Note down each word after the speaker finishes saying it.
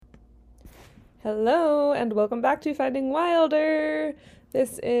Hello, and welcome back to Finding Wilder.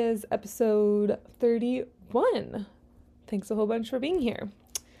 This is episode 31. Thanks a whole bunch for being here.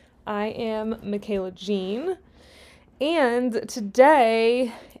 I am Micayla Jean, and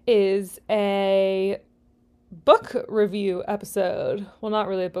today is a book review episode. Well, not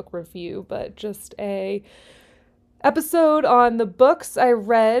really a book review, but just a episode on the books I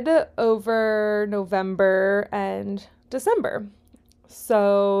read over November and December.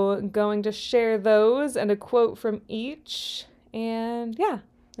 So, going to share those and a quote from each. And yeah,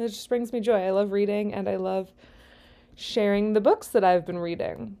 it just brings me joy. I love reading and I love sharing the books that I've been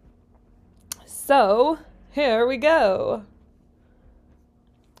reading. So, here we go.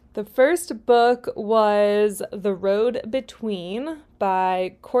 The first book was The Road Between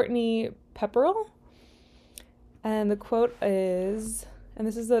by Courtney Pepperell. And the quote is, and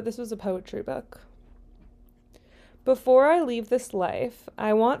this was a poetry book. Before I leave this life,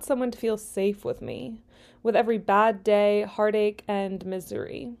 I want someone to feel safe with me, with every bad day, heartache, and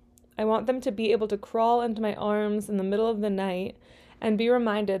misery. I want them to be able to crawl into my arms in the middle of the night and be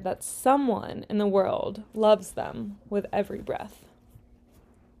reminded that someone in the world loves them with every breath.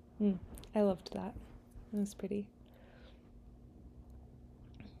 I loved that. It was pretty.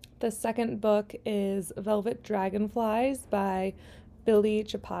 The second book is Velvet Dragonflies by Billy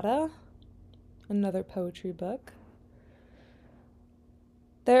Chapata, another poetry book.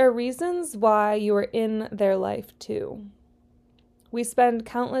 There are reasons why you are in their life too. We spend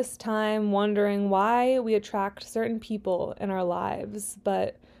countless time wondering why we attract certain people in our lives,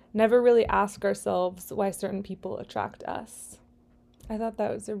 but never really ask ourselves why certain people attract us. I thought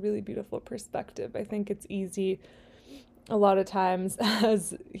that was a really beautiful perspective. I think it's easy a lot of times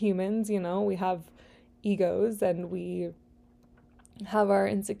as humans, we have egos and we have our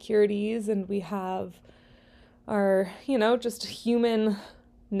insecurities and we have our, just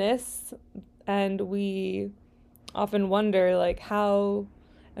humanness, and we often wonder how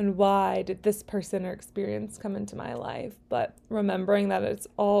and why did this person or experience come into my life. But remembering that it's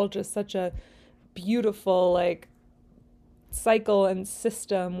all just such a beautiful cycle and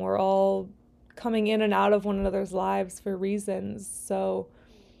system. We're all coming in and out of one another's lives for reasons. So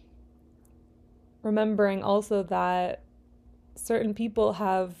remembering also that certain people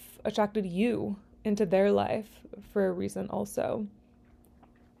have attracted you into their life for a reason also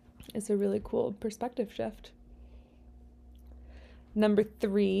is a really cool perspective shift. Number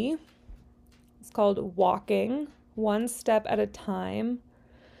 3 is called Walking, One Step at a Time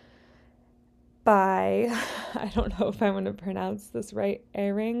by, I don't know if I'm going to pronounce this right,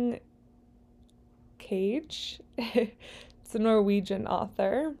 Erin Cage. It's a Norwegian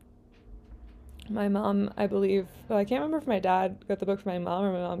author. My mom, I believe, I can't remember if my dad got the book for my mom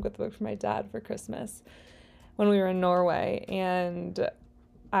or my mom got the book for my dad for Christmas when we were in Norway, and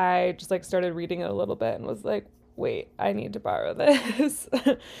I just started reading it a little bit and was like, wait, I need to borrow this.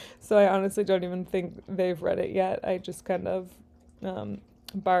 So I honestly don't even think they've read it yet. I just kind of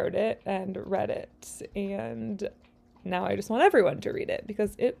borrowed it and read it, and now I just want everyone to read it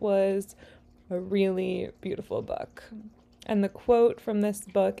because it was a really beautiful book. And the quote from this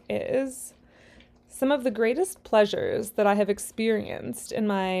book is, "Some of the greatest pleasures that I have experienced in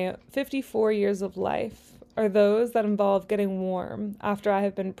my 54 years of life are those that involve getting warm after I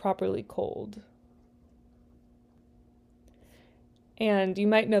have been properly cold." And you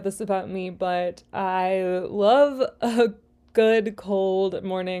might know this about me, but I love a good cold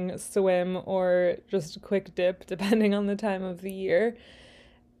morning swim or just a quick dip, depending on the time of the year.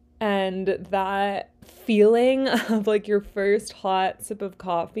 And that feeling of your first hot sip of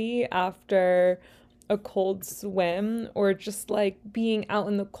coffee after a cold swim, or just being out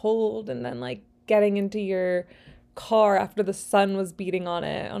in the cold and then getting into your car after the sun was beating on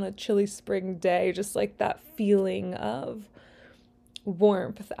it on a chilly spring day, just that feeling of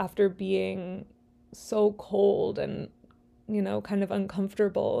warmth after being so cold and kind of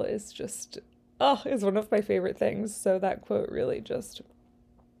uncomfortable is just is one of my favorite things. So that quote really just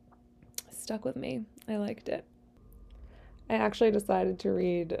stuck with me. I liked it. I actually decided to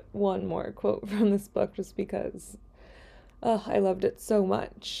read one more quote from this book just because I loved it so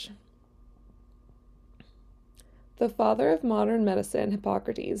much. The father of modern medicine,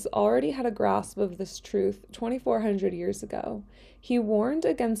 Hippocrates, already had a grasp of this truth 2,400 years ago. He warned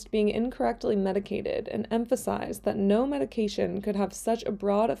against being incorrectly medicated and emphasized that no medication could have such a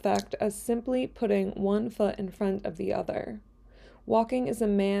broad effect as simply putting one foot in front of the other. Walking is a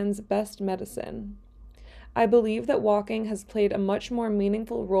man's best medicine. I believe that walking has played a much more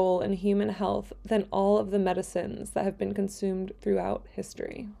meaningful role in human health than all of the medicines that have been consumed throughout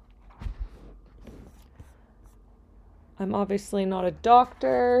history. I'm obviously not a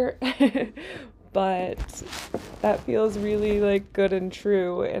doctor, but that feels really like good and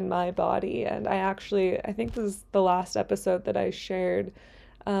true in my body. And I think this is the last episode that I shared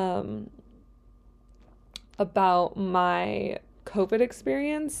about my COVID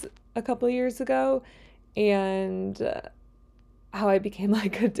experience a couple years ago, and how I became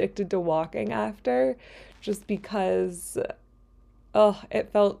like addicted to walking after, just because it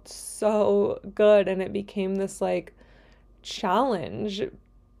felt so good, and it became this like challenge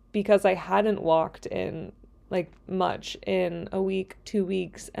because I hadn't walked in like much in a week, 2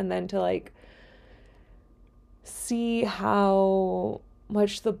 weeks, and then to like see how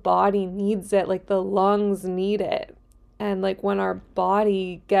much the body needs it, like the lungs need it. And like when our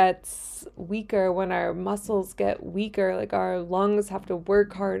body gets weaker, when our muscles get weaker, like our lungs have to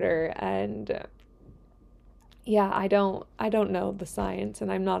work harder. And yeah, I don't know the science,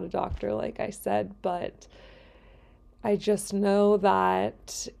 and I'm not a doctor like I said, but I just know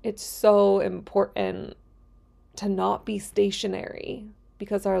that it's so important to not be stationary,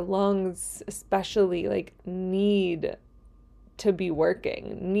 because our lungs especially like need to be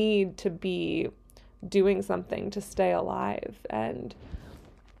working, need to be doing something to stay alive. And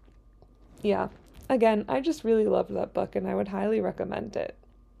yeah, again, I just really loved that book, and I would highly recommend it.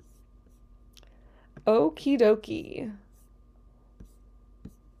 Okie dokie.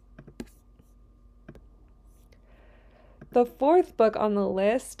 The fourth book on the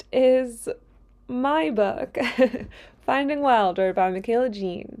list is my book, Finding Wilder by Micayla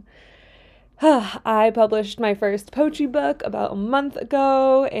Jean. I published my first poetry book about a month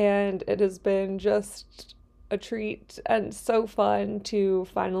ago, and it has been just a treat and so fun to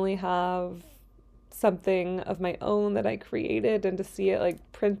finally have something of my own that I created, and to see it like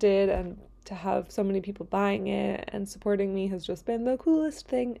printed, and to have so many people buying it and supporting me has just been the coolest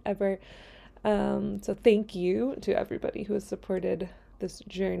thing ever. So thank you to everybody who has supported this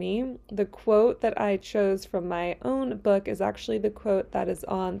journey. The quote that I chose from my own book is actually the quote that is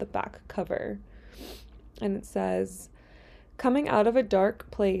on the back cover. And it says, "Coming out of a dark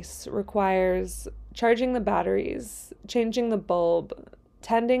place requires charging the batteries, changing the bulb,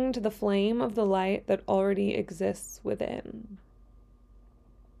 tending to the flame of the light that already exists within."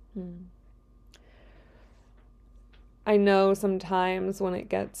 I know sometimes when it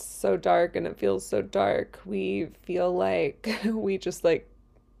gets so dark and it feels so dark, we feel like we just like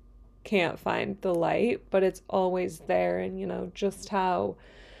can't find the light, but it's always there. And just how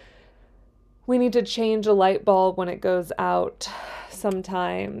we need to change a light bulb when it goes out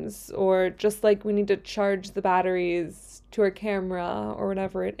sometimes, or just like we need to charge the batteries to our camera or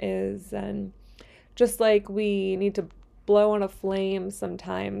whatever it is. And just like we need to blow on a flame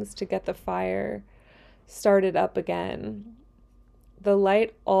sometimes to get the fire started up again. The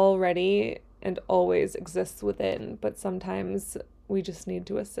light already and always exists within, but sometimes we just need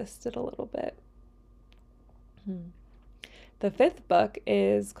to assist it a little bit. The fifth book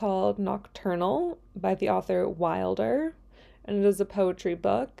is called Nocturnal by the author Wilder, and it is a poetry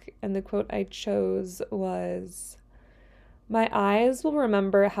book, and the quote I chose was, "My eyes will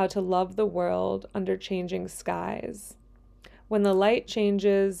remember how to love the world under changing skies. When the light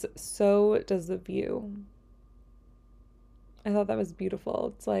changes, so does the view." I thought that was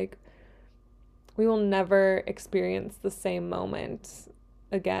beautiful. It's like we will never experience the same moment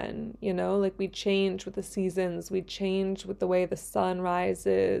again, like we change with the seasons, we change with the way the sun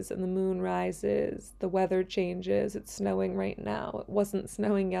rises and the moon rises, the weather changes. It's snowing right now. It wasn't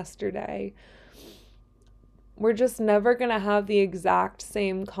snowing yesterday. We're just never going to have the exact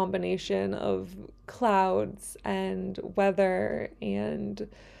same combination of clouds and weather, and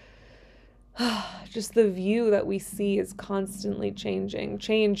just the view that we see is constantly changing.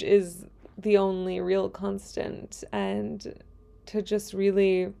 Change is the only real constant, and to just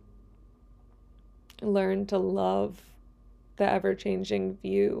really learn to love the ever-changing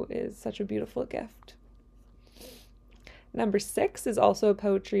view is such a beautiful gift. Number 6 is also a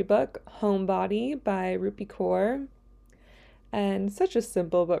poetry book, Homebody by Rupi Kaur, and such a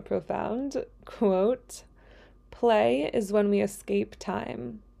simple but profound quote, "Play is when we escape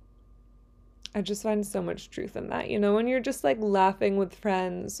time." I just find so much truth in that. When you're just like laughing with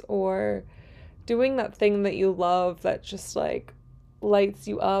friends or doing that thing that you love that just like lights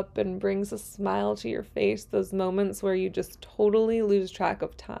you up and brings a smile to your face, those moments where you just totally lose track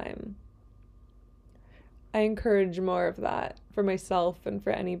of time. I encourage more of that for myself and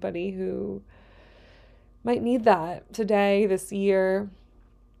for anybody who might need that today, this year,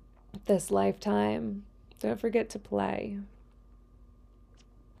 this lifetime. Don't forget to play.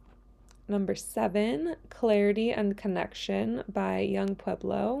 Number 7, Clarity and Connection by Young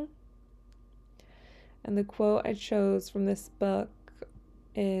Pueblo. And the quote I chose from this book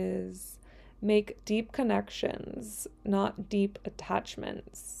is, Make deep connections, not deep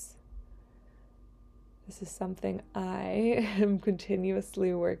attachments. This is something I am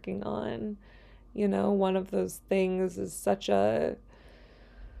continuously working on. You know, one of those things is such a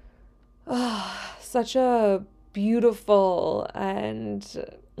beautiful and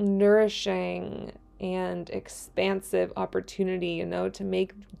nourishing and expansive opportunity, you know, to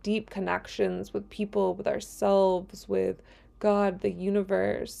make deep connections with people, with ourselves, with God, the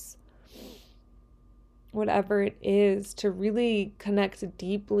universe, whatever it is. To really connect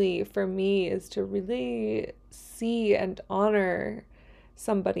deeply for me is to really see and honor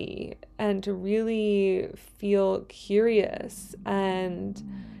somebody, and to really feel curious and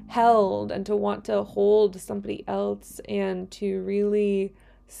held, and to want to hold somebody else, and to really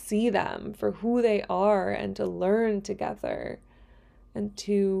see them for who they are, and to learn together, and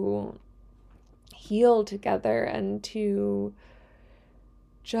to heal together, and to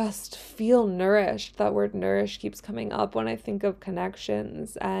just feel nourished. That word nourish keeps coming up when I think of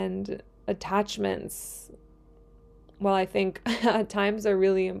connections and attachments. Well, I think at times are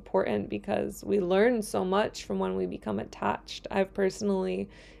really important because we learn so much from when we become attached. I've personally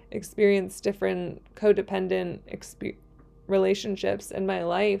experienced different codependent relationships in my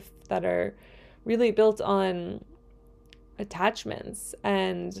life that are really built on attachments.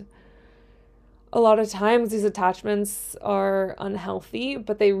 And a lot of times these attachments are unhealthy,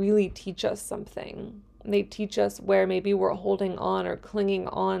 but they really teach us something. They teach us where maybe we're holding on or clinging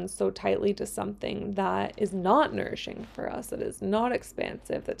on so tightly to something that is not nourishing for us, that is not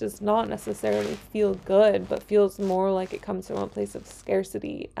expansive, that does not necessarily feel good, but feels more like it comes from a place of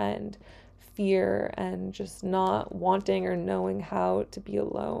scarcity and fear and just not wanting or knowing how to be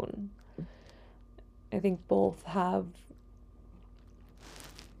alone. I think both have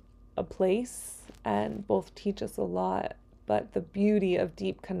a place and both teach us a lot, but the beauty of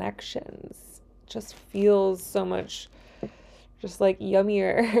deep connections just feels so much just like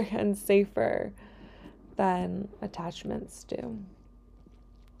yummier and safer than attachments do.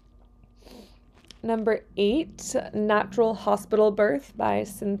 Number 8, Natural Hospital Birth by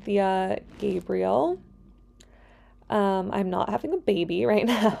Cynthia Gabriel. I'm not having a baby right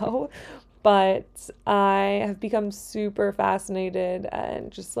now, but I have become super fascinated and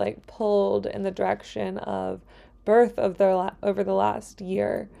just like pulled in the direction of birth over the last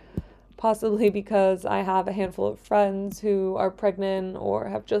year. Possibly because I have a handful of friends who are pregnant or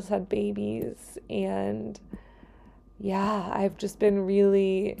have just had babies. And yeah, I've just been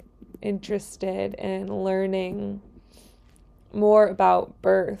really interested in learning more about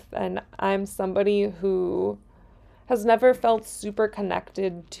birth. And I'm somebody who has never felt super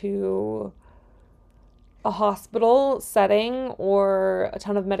connected to a hospital setting or a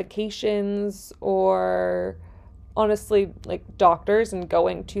ton of medications or honestly like doctors and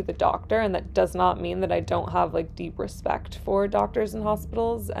going to the doctor. And that does not mean that I don't have like deep respect for doctors and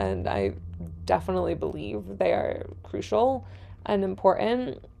hospitals, and I definitely believe they are crucial and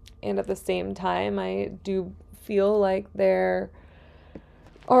important. And at the same time, I do feel like there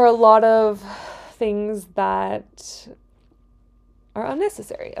are a lot of things that are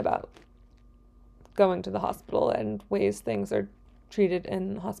unnecessary about going to the hospital and ways things are treated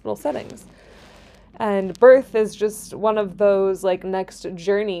in hospital settings. And birth is just one of those like next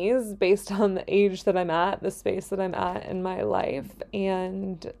journeys based on the age that I'm at, the space that I'm at in my life.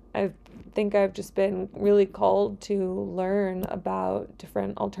 And I think I've just been really called to learn about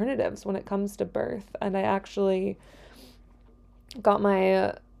different alternatives when it comes to birth. And I actually got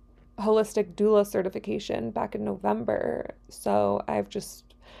my holistic doula certification back in November. So I've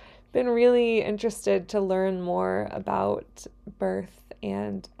just been really interested to learn more about birth.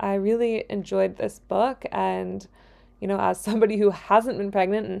 And I really enjoyed this book. And, you know, as somebody who hasn't been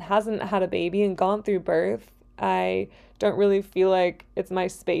pregnant and hasn't had a baby and gone through birth, I don't really feel like it's my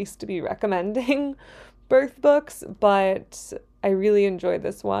space to be recommending birth books, but I really enjoyed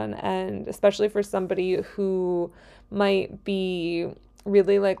this one. And especially for somebody who might be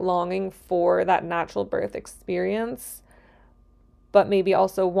really like longing for that natural birth experience, but maybe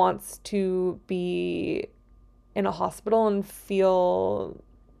also wants to be in a hospital and feel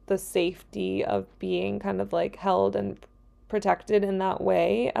the safety of being kind of like held and protected in that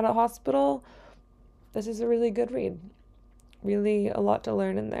way at a hospital. This is a really good read. Really a lot to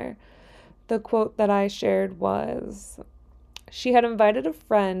learn in there. The quote that I shared was, she had invited a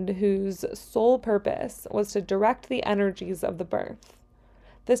friend whose sole purpose was to direct the energies of the birth.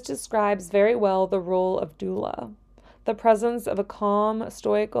 This describes very well the role of doula. The presence of a calm,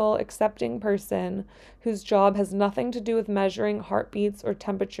 stoical, accepting person whose job has nothing to do with measuring heartbeats or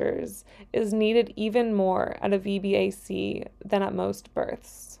temperatures is needed even more at a VBAC than at most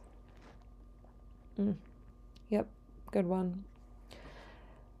births. Yep, good one.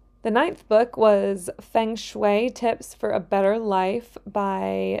 The 9th book was Feng Shui Tips for a Better Life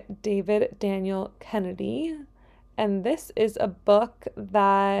by David Daniel Kennedy. And this is a book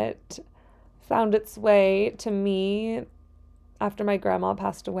that found its way to me after my grandma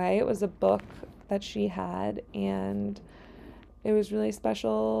passed away. It was a book that she had, and it was really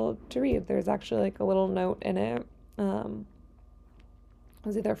special to read. There's actually like a little note in it. It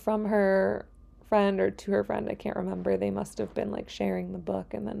was either from her friend or to her friend. I can't remember. They must have been like sharing the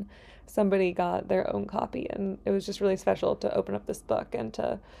book, and then somebody got their own copy, and it was just really special to open up this book and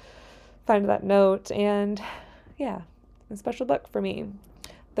to find that note. And yeah, a special book for me.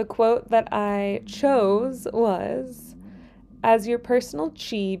 The quote that I chose was, "As your personal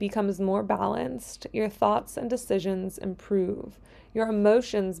chi becomes more balanced, your thoughts and decisions improve. Your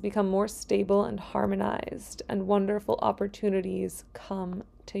emotions become more stable and harmonized, and wonderful opportunities come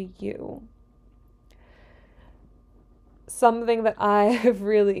to you." Something that I have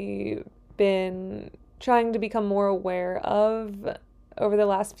really been trying to become more aware of over the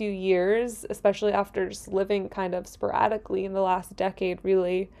last few years, especially after just living kind of sporadically in the last decade,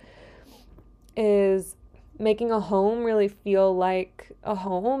 really, is making a home really feel like a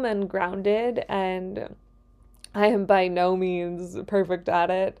home and grounded. And I am by no means perfect at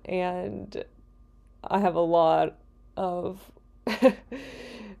it, and I have a lot of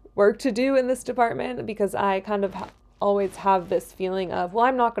work to do in this department, because I kind of always have this feeling of, well,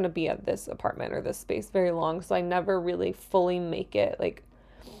 I'm not going to be at this apartment or this space very long, so I never really fully make it like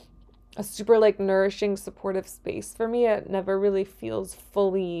a super like nourishing, supportive space for me. It never really feels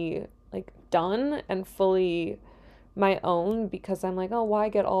fully like done and fully my own, because I'm like, oh, why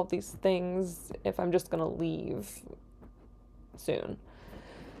get all of these things if I'm just going to leave soon?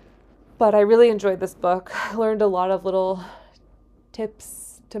 But I really enjoyed this book. I learned a lot of little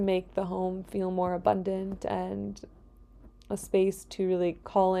tips to make the home feel more abundant and a space to really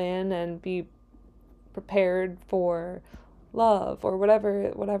call in and be prepared for love or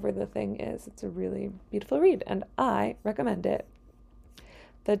whatever the thing is. It's a really beautiful read, and I recommend it.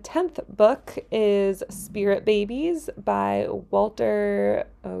 The 10th book is Spirit Babies by Walter,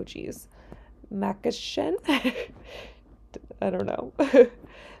 Macashin. I don't know.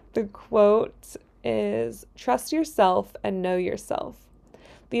 The quote is, "Trust yourself and know yourself.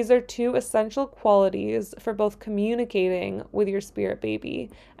 These are two essential qualities for both communicating with your spirit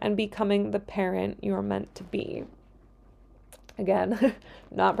baby and becoming the parent you're meant to be." Again,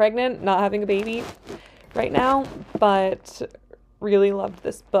 not pregnant, not having a baby right now, but really loved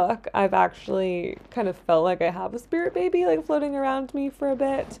this book. I've actually kind of felt like I have a spirit baby like floating around me for a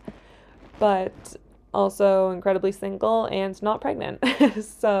bit, but also incredibly single and not pregnant.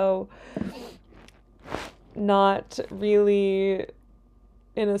 So not really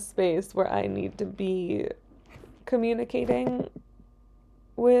in a space where I need to be communicating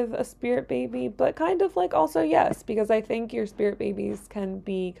with a spirit baby, but kind of like also yes, because I think your spirit babies can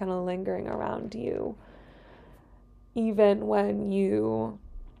be kind of lingering around you even when you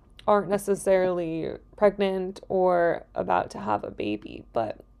aren't necessarily pregnant or about to have a baby.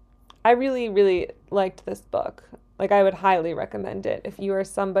 But I really, really liked this book. Like, I would highly recommend it if you are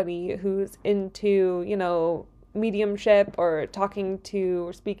somebody who's into, mediumship or talking to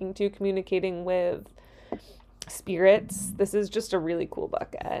or speaking to, communicating with spirits. This is just a really cool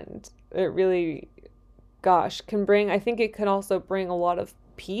book, and it really, can bring, I think it can also bring a lot of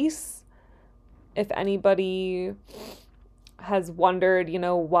peace. If anybody has wondered,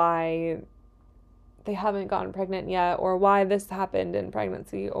 why they haven't gotten pregnant yet, or why this happened in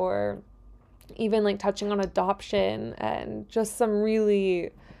pregnancy, or even like touching on adoption and just some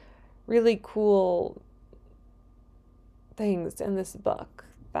really, really cool things in this book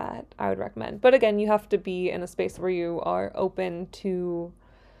that I would recommend. But again, you have to be in a space where you are open to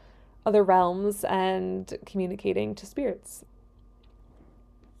other realms and communicating to spirits.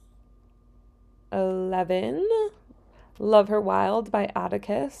 11, Love Her Wild by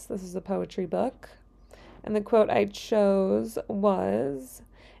Atticus. This is a poetry book. And the quote I chose was,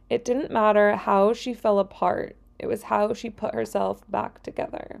 "It didn't matter how she fell apart. It was how she put herself back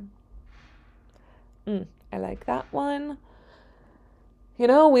together." I like that one.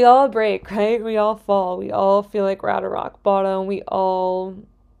 We all break, right? We all fall. We all feel like we're at a rock bottom. We all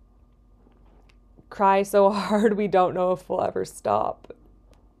cry so hard we don't know if we'll ever stop,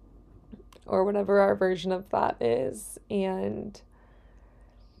 or whatever our version of that is. And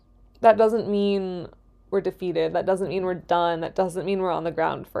that doesn't mean we're defeated. That doesn't mean we're done. That doesn't mean we're on the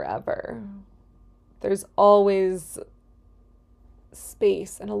ground forever. There's always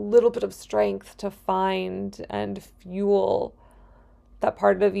space and a little bit of strength to find and fuel that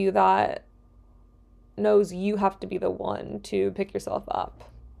part of you that knows you have to be the one to pick yourself up.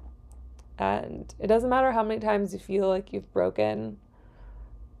 And it doesn't matter how many times you feel like you've broken.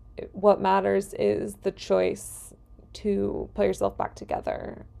 What matters is the choice to put yourself back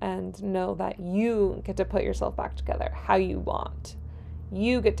together and know that you get to put yourself back together how you want.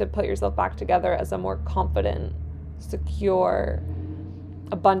 You get to put yourself back together as a more confident, secure,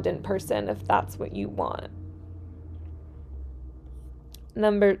 abundant person if that's what you want.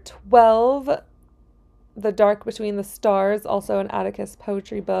 Number 12, The Dark Between the Stars, also an Atticus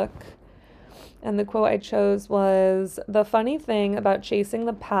poetry book. And the quote I chose was, "The funny thing about chasing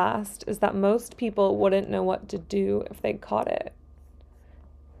the past is that most people wouldn't know what to do if they caught it."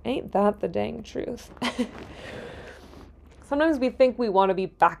 Ain't that the dang truth? Sometimes we think we want to be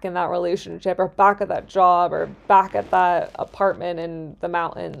back in that relationship or back at that job or back at that apartment in the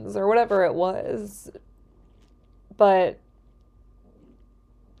mountains or whatever it was. But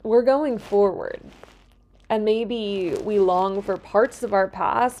we're going forward. And maybe we long for parts of our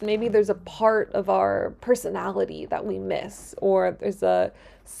past. Maybe there's a part of our personality that we miss, or there's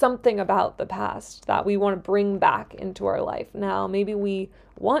something about the past that we want to bring back into our life now. Maybe we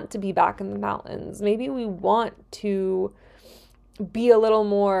want to be back in the mountains. Maybe we want to be a little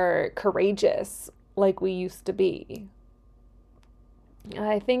more courageous like we used to be. And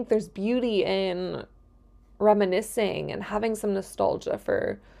I think there's beauty in reminiscing and having some nostalgia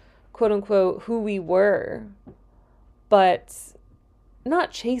for quote unquote who we were, but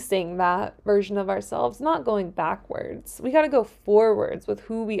not chasing that version of ourselves, not going backwards. We got to go forwards with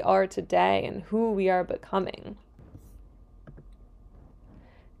who we are today and who we are becoming.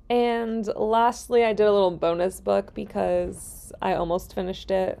 And lastly, I did a little bonus book because I almost finished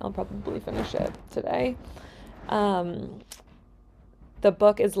it. I'll probably finish it today. The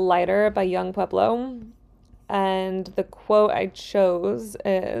book is Lighter by Young Pueblo. And the quote I chose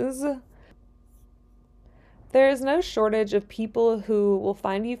is, "There is no shortage of people who will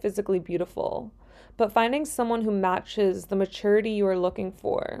find you physically beautiful, but finding someone who matches the maturity you are looking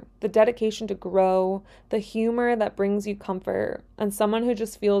for, the dedication to grow, the humor that brings you comfort, and someone who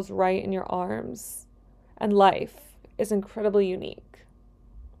just feels right in your arms and life is incredibly unique."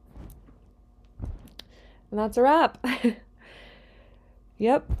 And that's a wrap.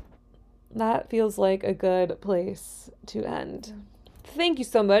 Yep. That feels like a good place to end. Thank you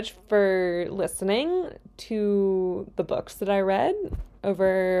so much for listening to the books that I read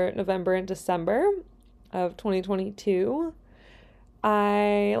over November and December of 2022.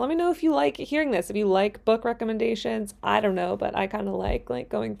 Let me know if you like hearing this, if you like book recommendations. I don't know, but I kind of like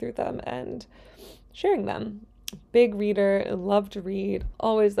going through them and sharing them. Big reader, love to read,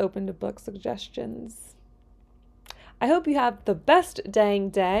 always open to book suggestions. I hope you have the best dang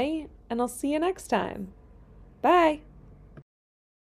day, and I'll see you next time. Bye.